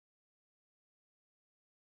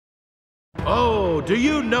Oh, do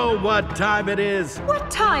you know what time it is?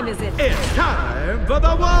 What time is it? It's time for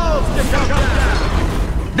the walls to come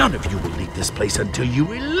down! None of you will leave this place until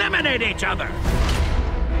you eliminate each other!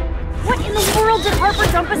 What in the world did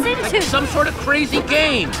Harper dump us into? Like some sort of crazy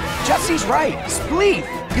game. Jesse's right. Spleef.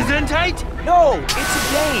 Gesundheit? No, it's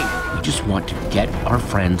a game. We just want to get our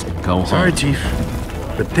friends and go home. Sorry, Chief,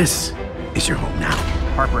 but this is your home now.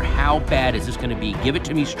 Harper, how bad is this gonna be? Give it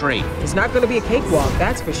to me straight. It's not gonna be a cakewalk,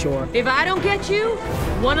 that's for sure. If I don't get you,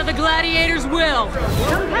 one of the gladiators will.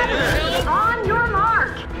 Competitors, on your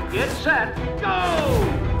mark. Get set, go!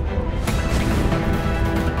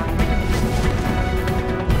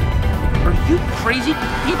 Are you crazy?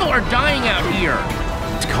 People are dying out here.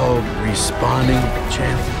 It's called respawning,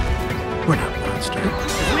 champ. We're not monsters.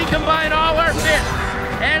 If we combine all our fists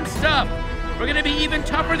and stuff, we're gonna be even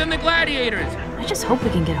tougher than the gladiators. I just hope we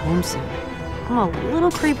can get home soon. I'm a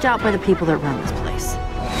little creeped out by the people that run this place.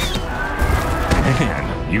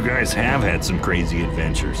 Man, you guys have had some crazy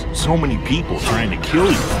adventures. So many people trying to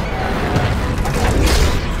kill you.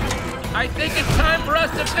 I think it's time for us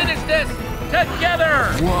to finish this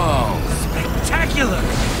together. Whoa, spectacular!